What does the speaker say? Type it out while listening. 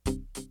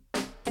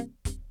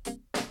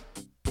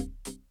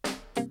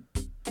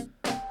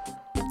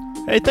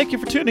Hey, thank you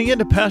for tuning in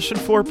to Passion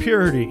for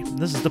Purity.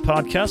 This is the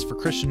podcast for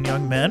Christian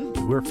young men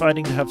who are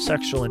fighting to have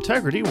sexual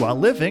integrity while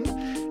living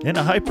in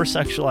a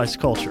hypersexualized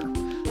culture.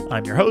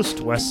 I'm your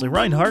host, Wesley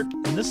Reinhardt,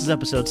 and this is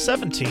episode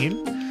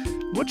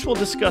 17, which will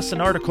discuss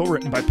an article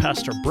written by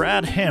Pastor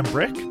Brad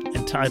Hambrick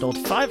entitled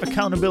 5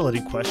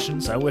 Accountability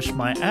Questions I Wish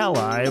My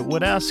Ally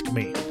Would Ask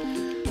Me.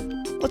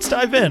 Let's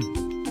dive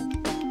in.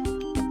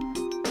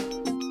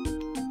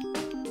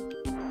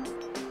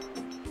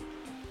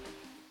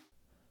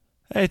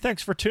 Hey,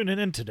 thanks for tuning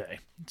in today.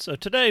 So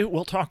today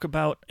we'll talk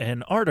about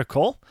an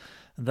article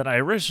that I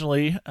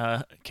originally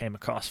came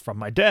across from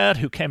my dad,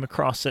 who came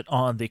across it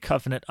on the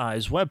Covenant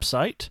Eyes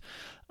website,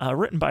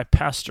 written by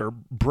Pastor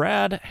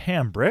Brad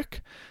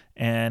Hambrick,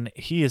 and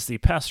he is the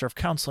pastor of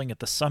counseling at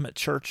the Summit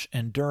Church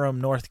in Durham,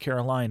 North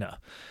Carolina.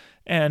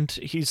 And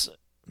he's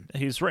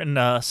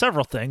written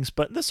several things,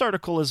 but this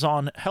article is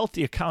on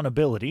healthy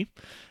accountability.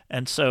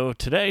 And so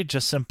today,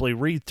 just simply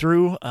read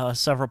through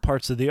several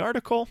parts of the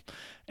article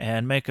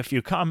and make a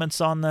few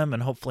comments on them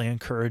and hopefully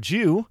encourage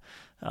you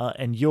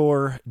in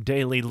your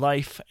daily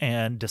life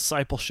and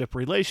discipleship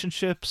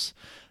relationships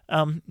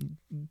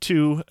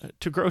to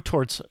grow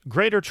towards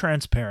greater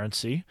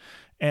transparency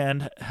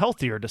and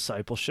healthier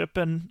discipleship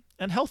and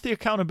healthy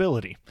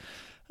accountability.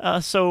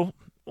 So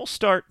we'll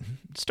start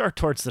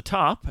towards the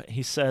top.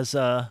 He says,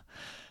 I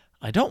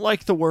don't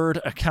like the word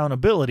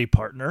accountability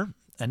partner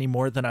any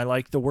more than I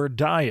like the word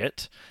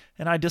diet,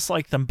 and I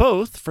dislike them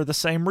both for the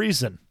same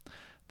reason.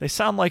 They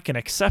sound like an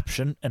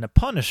exception and a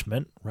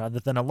punishment rather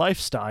than a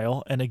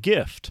lifestyle and a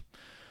gift.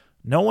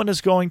 No one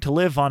is going to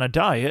live on a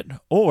diet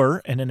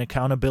or in an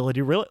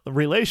accountability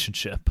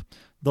relationship.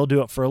 They'll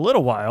do it for a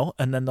little while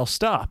and then they'll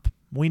stop.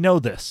 We know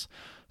this.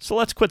 So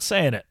let's quit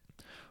saying it.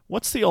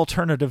 What's the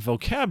alternative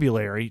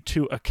vocabulary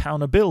to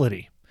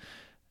accountability?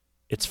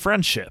 It's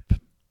friendship.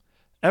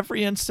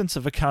 Every instance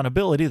of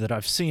accountability that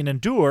I've seen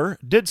endure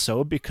did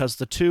so because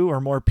the two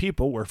or more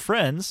people were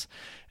friends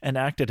and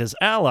acted as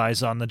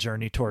allies on the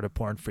journey toward a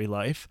porn-free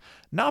life,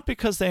 not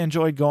because they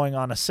enjoyed going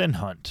on a sin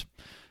hunt.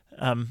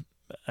 A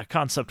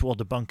concept we'll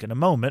debunk in a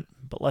moment,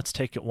 but let's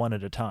take it one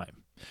at a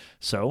time.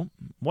 So,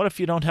 what if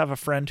you don't have a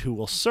friend who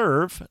will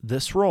serve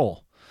this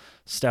role?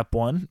 Step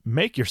 1,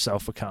 make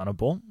yourself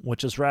accountable,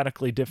 which is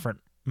radically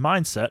different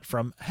mindset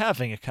from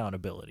having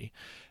accountability.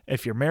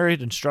 If you're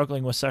married and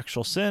struggling with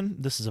sexual sin,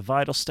 this is a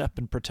vital step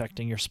in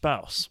protecting your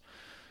spouse.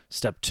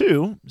 Step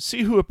 2,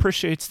 see who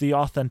appreciates the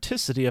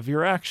authenticity of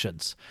your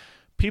actions.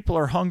 People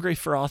are hungry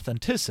for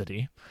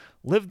authenticity.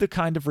 Live the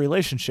kind of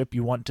relationship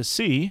you want to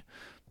see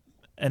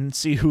and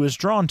see who is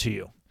drawn to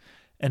you.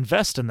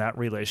 Invest in that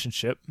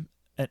relationship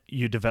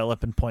you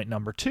develop in point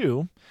number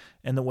 2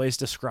 in the ways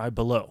described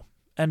below.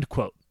 End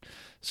quote.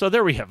 So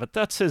there we have it.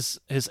 That's his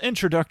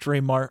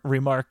introductory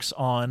remarks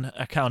on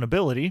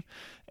accountability.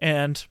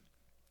 And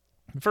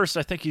first,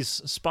 I think he's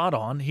spot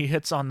on. He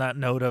hits on that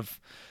note of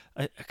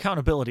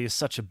accountability is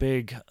such a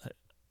big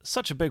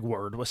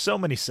word with so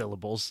many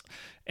syllables,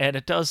 and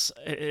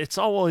it's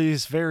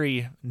always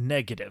very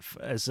negative,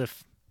 as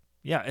if,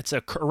 it's a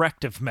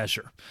corrective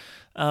measure.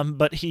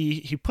 But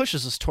he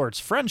pushes us towards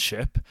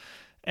friendship,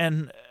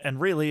 and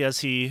really, as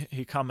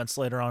he comments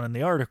later on in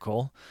the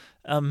article,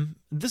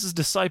 this is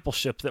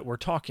discipleship that we're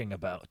talking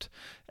about.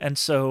 And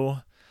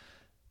so,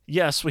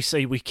 yes, we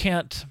say we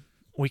can't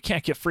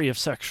get free of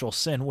sexual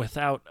sin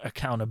without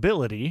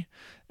accountability,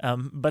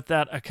 but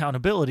that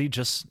accountability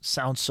just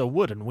sounds so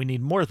wooden. We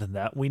need more than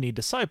that. We need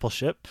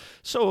discipleship.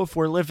 So if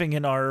we're living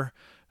in our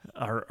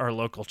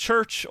local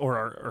church or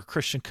our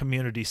Christian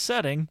community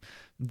setting,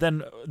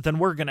 then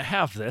we're going to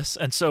have this.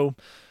 And so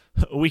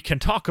we can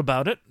talk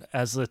about it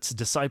as it's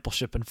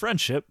discipleship and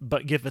friendship,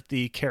 but give it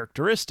the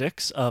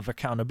characteristics of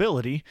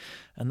accountability,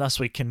 and thus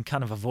we can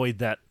kind of avoid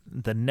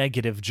the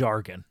negative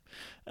jargon.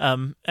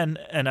 And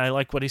I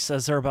like what he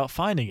says there about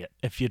finding it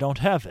if you don't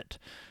have it.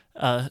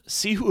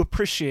 See who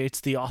appreciates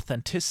the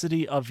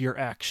authenticity of your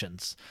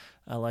actions,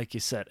 like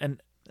you said.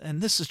 And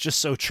this is just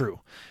so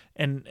true.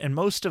 And in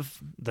most of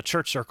the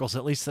church circles,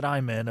 at least that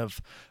I'm in,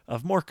 of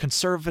more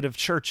conservative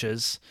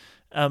churches,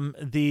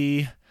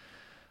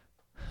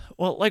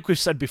 like we've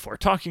said before,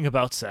 talking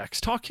about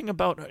sex, talking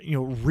about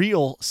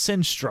real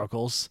sin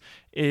struggles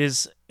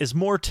is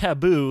more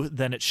taboo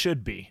than it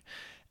should be.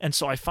 And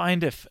so I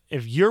find if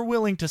you're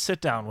willing to sit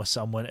down with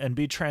someone and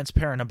be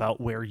transparent about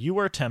where you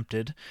are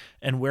tempted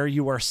and where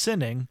you are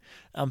sinning,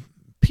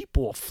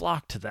 people will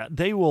flock to that.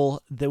 They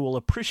will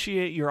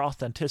appreciate your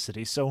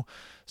authenticity. So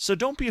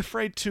don't be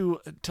afraid to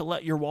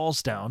let your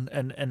walls down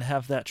and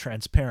have that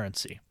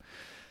transparency.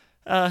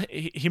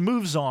 He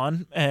moves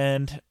on,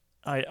 and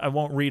I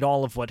won't read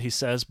all of what he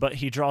says, but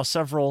he draws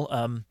several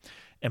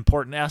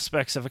important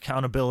aspects of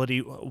accountability.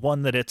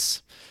 One, that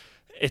it's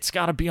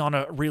got to be on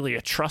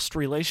a trust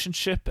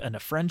relationship and a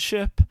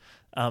friendship.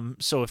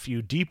 So if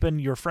you deepen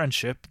your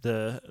friendship,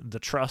 the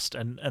trust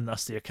and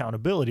thus the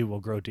accountability will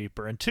grow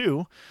deeper. And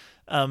 2,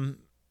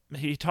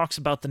 he talks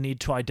about the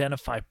need to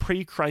identify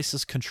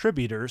pre-crisis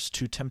contributors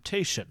to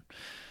temptation.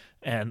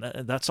 And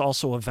that's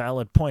also a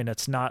valid point.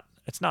 It's not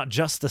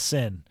just the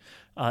sin.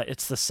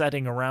 It's the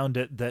setting around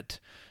it that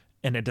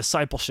in a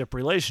discipleship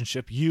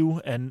relationship you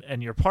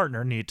and your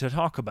partner need to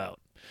talk about.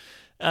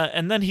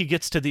 And then he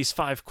gets to these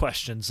 5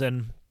 questions,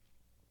 and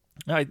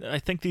I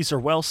think these are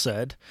well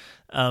said.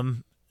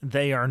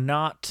 They're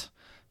not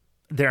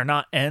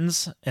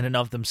ends in and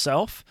of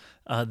themselves.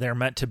 They're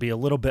meant to be a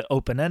little bit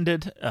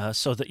open-ended,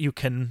 so that you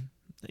can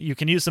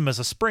use them as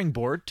a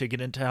springboard to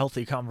get into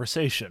healthy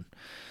conversation.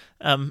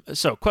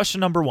 So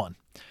question number 1,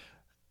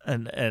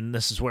 and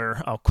this is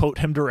where I'll quote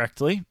him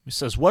directly. He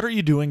says, "What are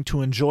you doing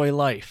to enjoy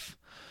life?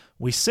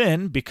 We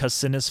sin because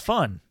sin is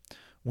fun.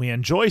 We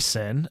enjoy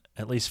sin,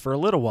 at least for a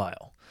little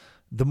while.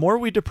 The more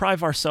we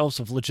deprive ourselves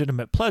of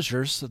legitimate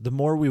pleasures, the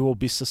more we will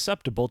be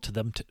susceptible to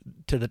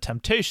the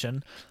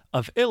temptation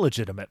of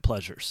illegitimate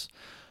pleasures.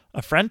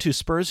 A friend who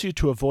spurs you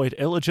to avoid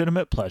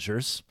illegitimate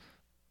pleasures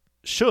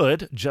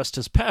should, just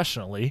as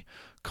passionately,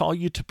 call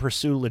you to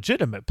pursue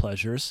legitimate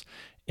pleasures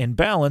in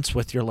balance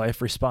with your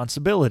life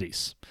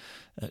responsibilities.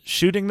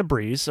 Shooting the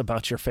breeze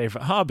about your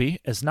favorite hobby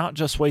is not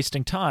just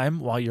wasting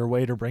time while your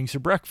waiter brings you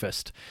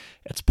breakfast.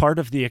 It's part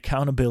of the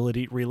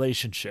accountability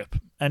relationship."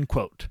 End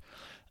quote.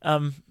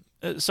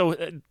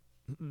 So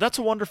that's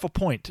a wonderful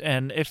point.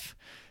 And if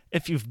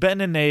you've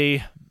been in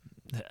a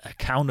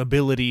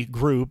accountability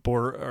group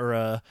or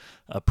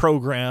a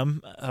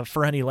program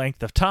for any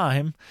length of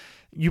time,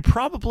 you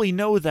probably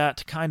know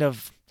that kind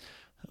of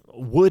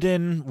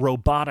wooden,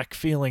 robotic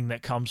feeling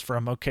that comes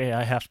from, okay,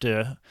 I have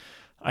to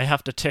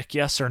tick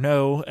yes or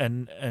no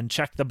and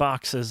check the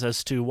boxes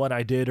as to what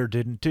I did or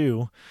didn't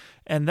do.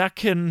 And that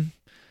can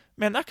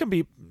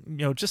be,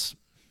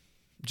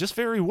 just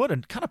very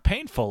wooden, kind of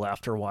painful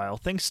after a while.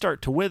 Things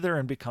start to wither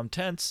and become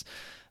tense.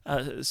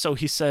 So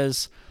he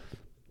says,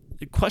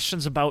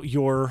 questions about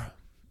your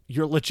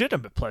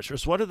legitimate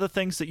pleasures. What are the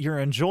things that you're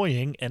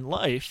enjoying in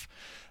life?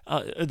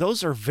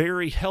 Those are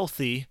very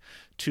healthy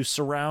to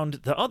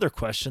surround the other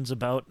questions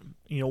about,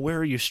 where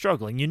are you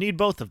struggling? You need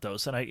both of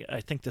those. And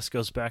I think this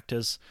goes back to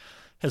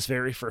his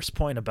very first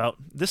point about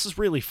this is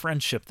really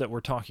friendship that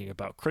we're talking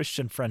about,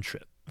 Christian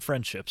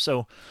friendship.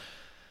 So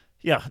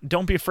yeah,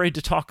 don't be afraid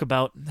to talk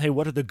about, hey,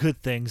 what are the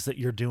good things that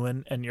you're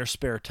doing in your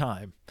spare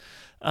time?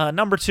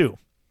 Number 2,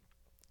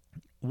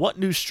 what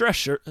new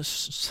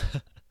stressors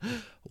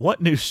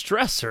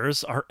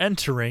are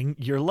entering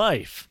your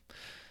life?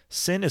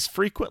 Sin is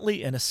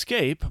frequently an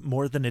escape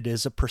more than it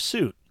is a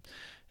pursuit.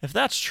 If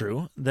that's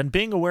true, then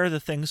being aware of the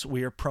things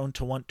we are prone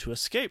to want to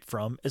escape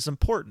from is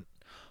important.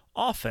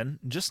 Often,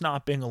 just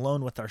not being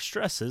alone with our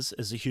stresses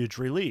is a huge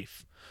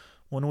relief.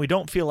 When we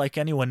don't feel like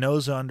anyone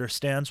knows or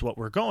understands what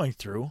we're going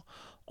through,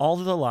 all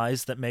of the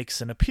lies that make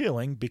sin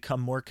appealing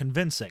become more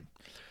convincing.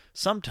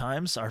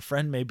 Sometimes our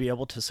friend may be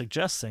able to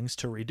suggest things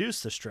to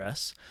reduce the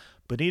stress,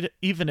 but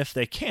even if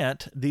they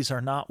can't, these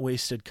are not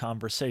wasted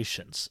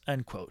conversations.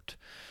 End quote.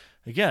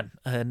 Again,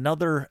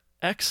 another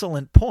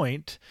excellent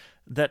point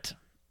that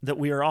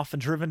we are often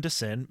driven to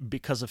sin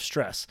because of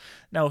stress.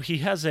 Now, he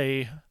has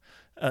a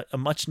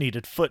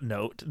much-needed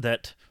footnote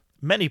that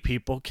many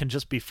people can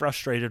just be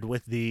frustrated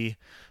with the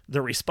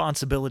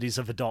responsibilities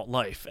of adult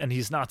life. And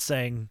he's not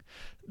saying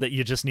that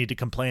you just need to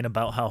complain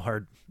about how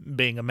hard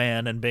being a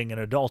man and being an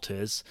adult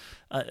is.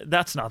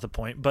 That's not the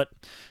point. But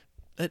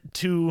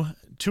to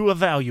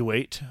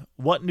evaluate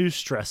what new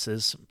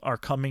stresses are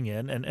coming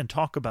in and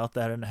talk about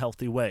that in a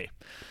healthy way.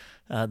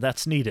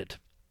 That's needed.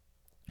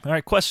 All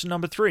right, question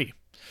number 3.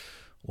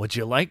 Would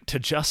you like to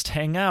just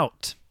hang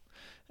out?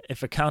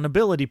 If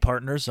accountability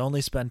partners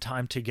only spend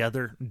time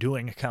together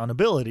doing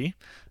accountability,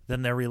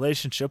 then their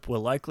relationship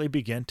will likely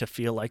begin to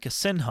feel like a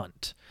sin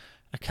hunt.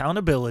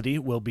 Accountability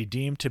will be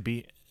deemed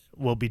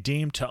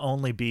to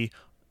only be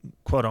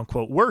quote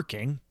unquote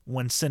working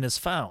when sin is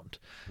found.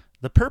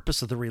 The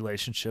purpose of the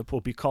relationship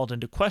will be called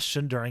into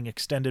question during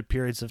extended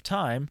periods of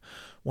time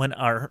when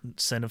our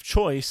sin of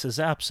choice is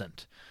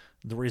absent.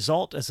 The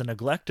result is a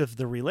neglect of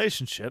the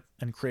relationship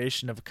and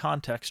creation of a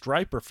context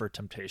riper for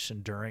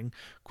temptation during,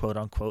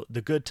 quote-unquote, the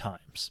good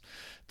times.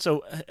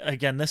 So,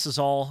 again, this is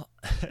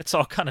it's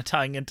all kind of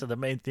tying into the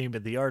main theme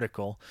of the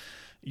article.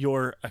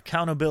 Your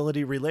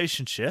accountability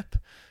relationship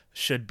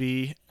should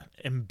be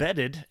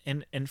embedded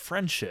in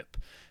friendship.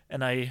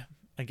 And I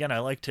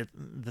like to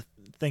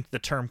think the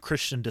term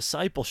Christian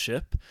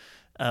discipleship,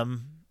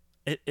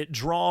 it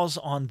draws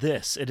on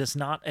this.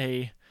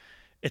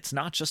 It's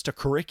not just a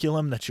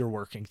curriculum that you're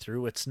working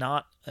through. It's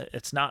not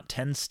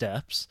 10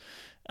 steps.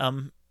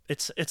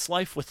 It's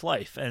life with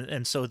life.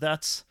 And so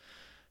that's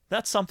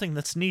something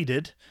that's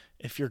needed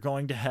if you're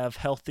going to have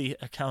healthy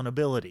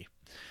accountability.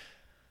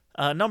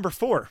 Number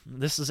 4,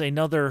 this is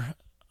another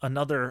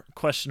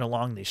question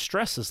along the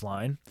stresses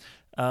line.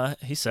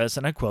 He says,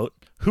 and I quote,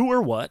 "Who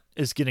or what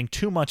is getting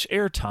too much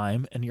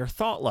airtime in your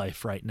thought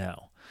life right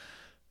now?"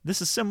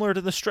 This is similar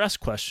to the stress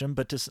question,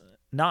 but does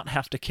not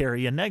have to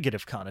carry a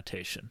negative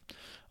connotation.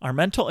 Our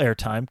mental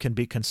airtime can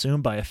be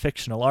consumed by a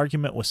fictional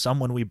argument with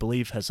someone we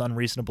believe has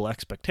unreasonable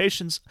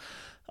expectations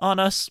on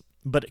us,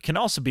 but it can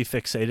also be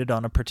fixated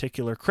on a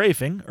particular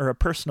craving or a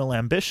personal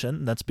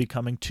ambition that's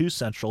becoming too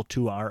central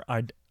to our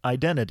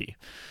identity.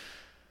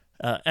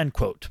 End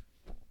quote.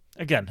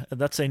 Again,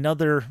 that's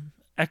another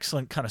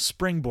excellent kind of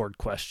springboard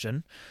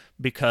question,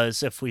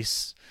 because if we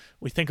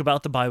think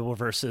about the Bible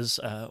verses,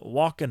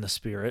 walk in the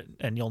Spirit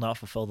and you'll not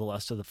fulfill the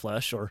lust of the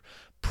flesh, or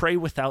pray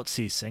without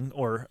ceasing,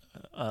 or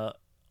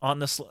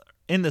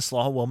in this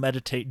law we'll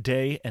meditate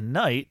day and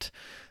night.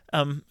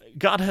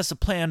 God has a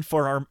plan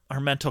for our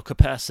mental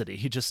capacity.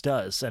 He just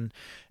does. And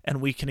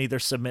we can either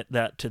submit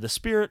that to the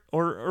Spirit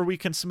or we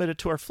can submit it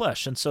to our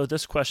flesh. And so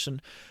this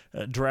question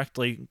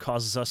directly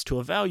causes us to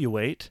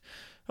evaluate,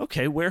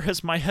 okay, where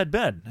has my head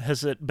been?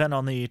 Has it been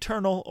on the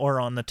eternal or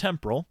on the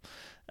temporal?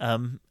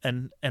 And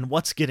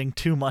what's getting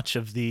too much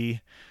of the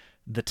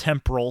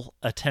temporal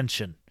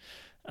attention?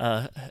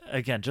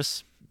 Again,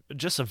 just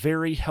a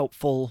very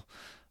helpful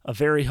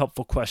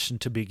question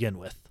to begin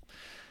with.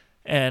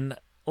 And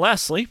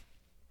lastly,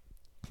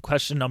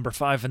 question number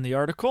 5 in the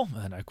article,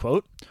 and I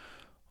quote,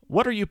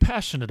 "What are you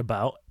passionate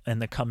about in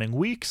the coming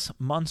weeks,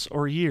 months,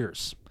 or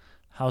years?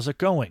 How's it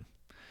going?"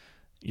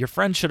 Your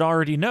friends should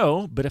already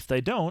know, but if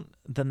they don't,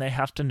 then they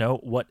have to know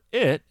what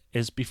it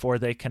is before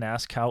they can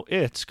ask how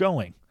it's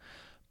going.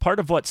 Part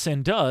of what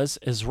sin does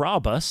is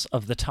rob us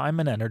of the time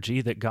and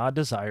energy that God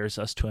desires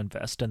us to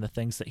invest in the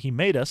things that He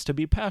made us to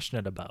be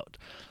passionate about.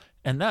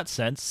 In that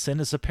sense, sin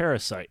is a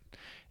parasite.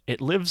 It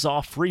lives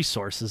off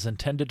resources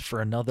intended for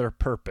another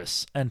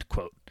purpose. End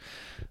quote.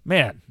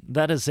 Man,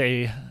 that's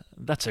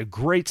a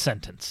great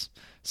sentence.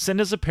 Sin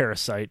is a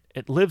parasite.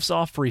 It lives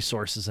off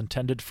resources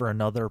intended for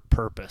another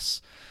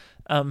purpose.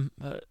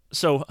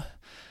 So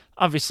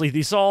obviously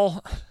these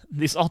all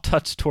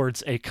touch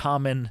towards a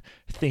common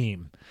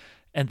theme,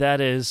 and that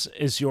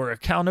is your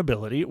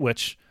accountability,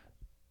 which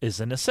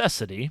is a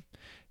necessity.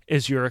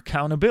 Is your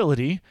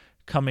accountability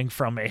coming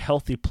from a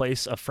healthy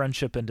place of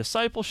friendship and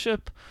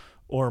discipleship,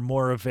 or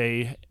more of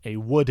a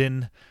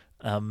wooden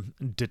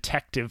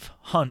detective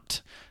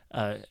hunt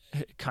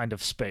kind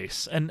of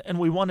space? And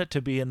we want it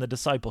to be in the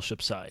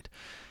discipleship side.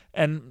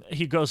 And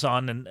he goes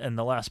on in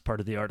the last part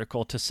of the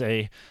article to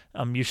say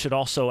you should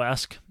also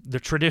ask the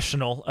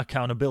traditional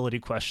accountability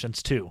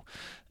questions too.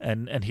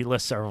 And he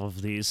lists several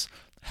of these.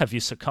 Have you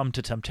succumbed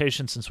to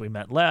temptation since we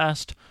met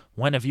last?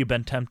 When have you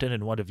been tempted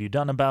and what have you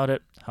done about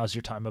it? How's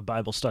your time of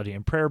Bible study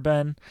and prayer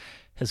been?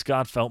 Has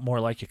God felt more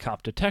like a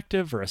cop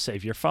detective or a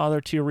Savior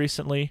Father to you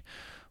recently?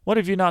 What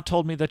have you not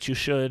told me that you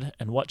should,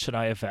 and what should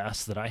I have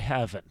asked that I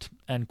haven't?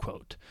 End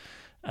quote.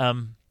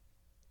 Again,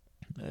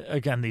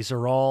 these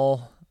are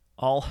all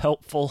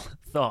helpful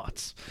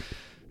thoughts.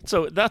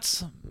 So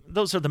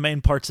those are the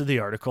main parts of the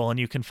article, and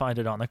you can find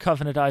it on the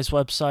Covenant Eyes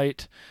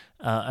website.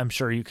 I'm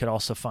sure you could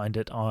also find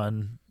it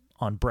on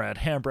Brad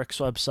Hambrick's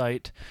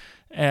website.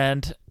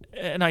 And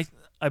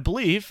I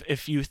believe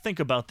if you think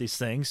about these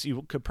things,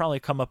 you could probably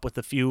come up with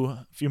a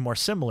few more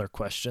similar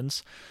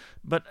questions.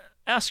 But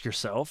ask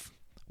yourself,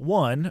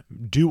 1,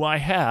 do I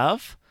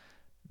have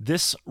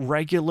this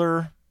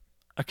regular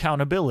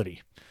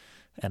accountability?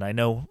 And I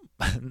know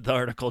the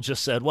article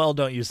just said, well,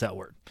 don't use that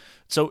word.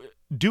 So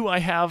do I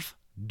have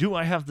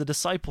the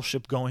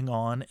discipleship going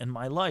on in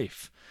my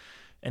life?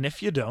 And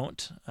if you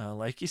don't,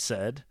 like you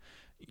said,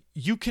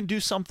 you can do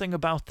something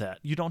about that.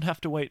 You don't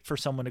have to wait for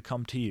someone to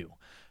come to you.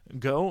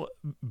 Go,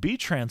 be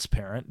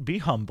transparent, be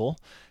humble,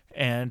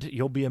 and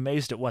you'll be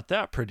amazed at what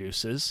that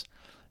produces.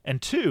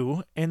 And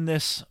 2, in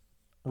this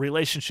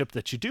relationship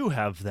that you do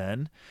have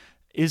then,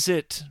 is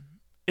it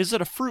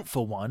a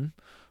fruitful one,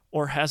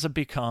 or has it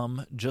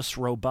become just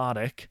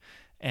robotic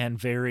and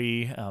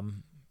very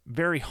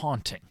very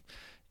haunting?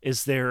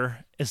 Is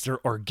there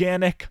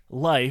organic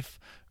life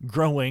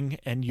growing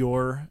in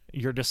your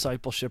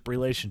discipleship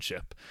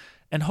relationship?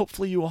 And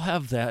hopefully you will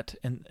have that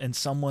in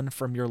someone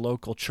from your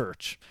local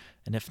church.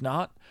 And if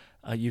not,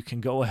 you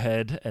can go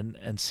ahead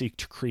and seek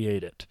to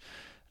create it.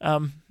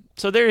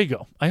 So there you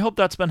go. I hope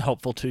that's been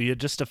helpful to you.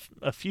 Just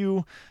a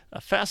few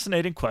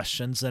fascinating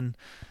questions, and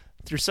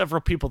through several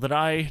people that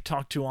I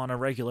talk to on a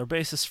regular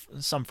basis,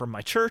 some from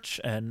my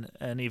church and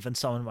even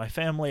some in my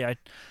family, I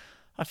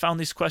found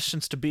these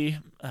questions to be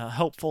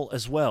helpful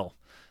as well.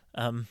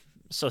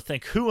 So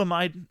think, who am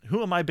I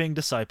being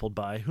discipled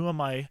by? Who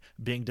am I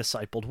being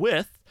discipled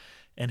with?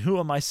 And who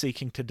am I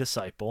seeking to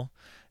disciple?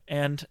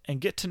 And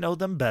get to know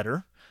them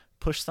better,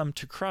 push them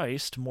to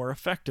Christ more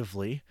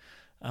effectively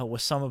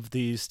with some of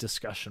these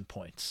discussion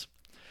points.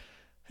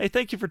 Hey,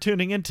 thank you for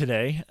tuning in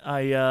today.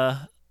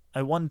 I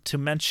wanted to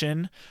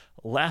mention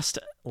last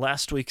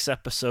week's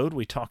episode,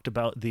 we talked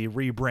about the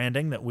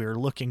rebranding that we're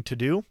looking to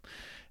do.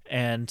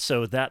 And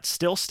so that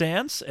still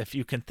stands. If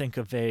you can think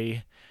of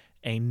a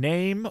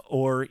name,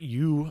 or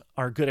you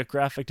are good at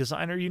graphic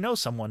design, or you know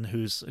someone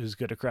who's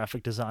good at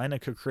graphic design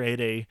and could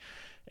create a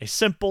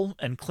simple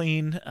and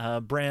clean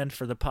brand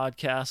for the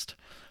podcast,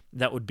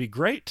 that would be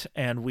great.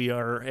 And we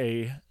are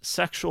a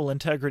sexual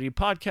integrity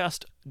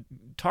podcast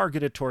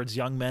targeted towards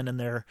young men in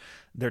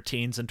their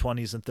teens and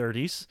 20s and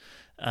 30s.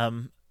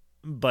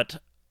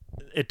 But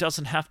it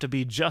doesn't have to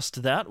be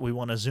just that. We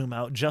want to zoom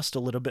out just a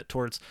little bit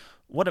towards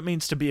what it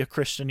means to be a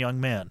Christian young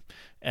man.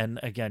 And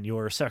again,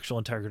 your sexual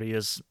integrity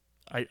is,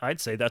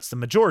 I'd say that's the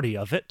majority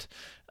of it.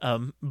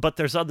 But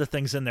there's other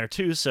things in there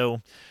too.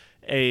 So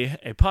a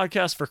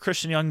podcast for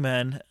Christian young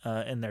men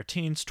in their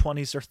teens,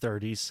 20s, or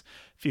 30s.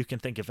 If you can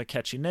think of a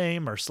catchy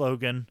name or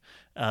slogan,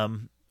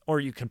 or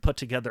you can put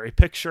together a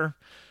picture,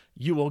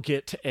 you will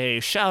get a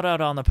shout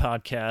out on the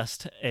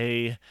podcast,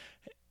 a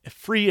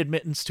free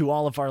admittance to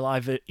all of our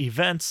live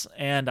events,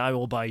 and I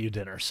will buy you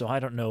dinner. So I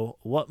don't know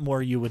what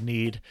more you would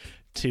need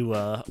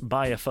to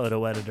buy a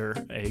photo editor,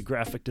 a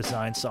graphic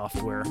design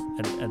software,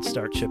 and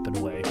start chipping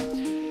away.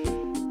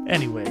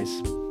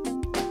 Anyways,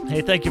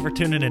 hey, thank you for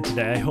tuning in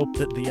today. I hope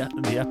that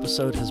the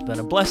episode has been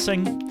a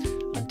blessing.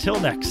 Until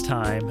next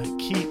time,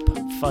 keep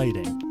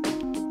fighting.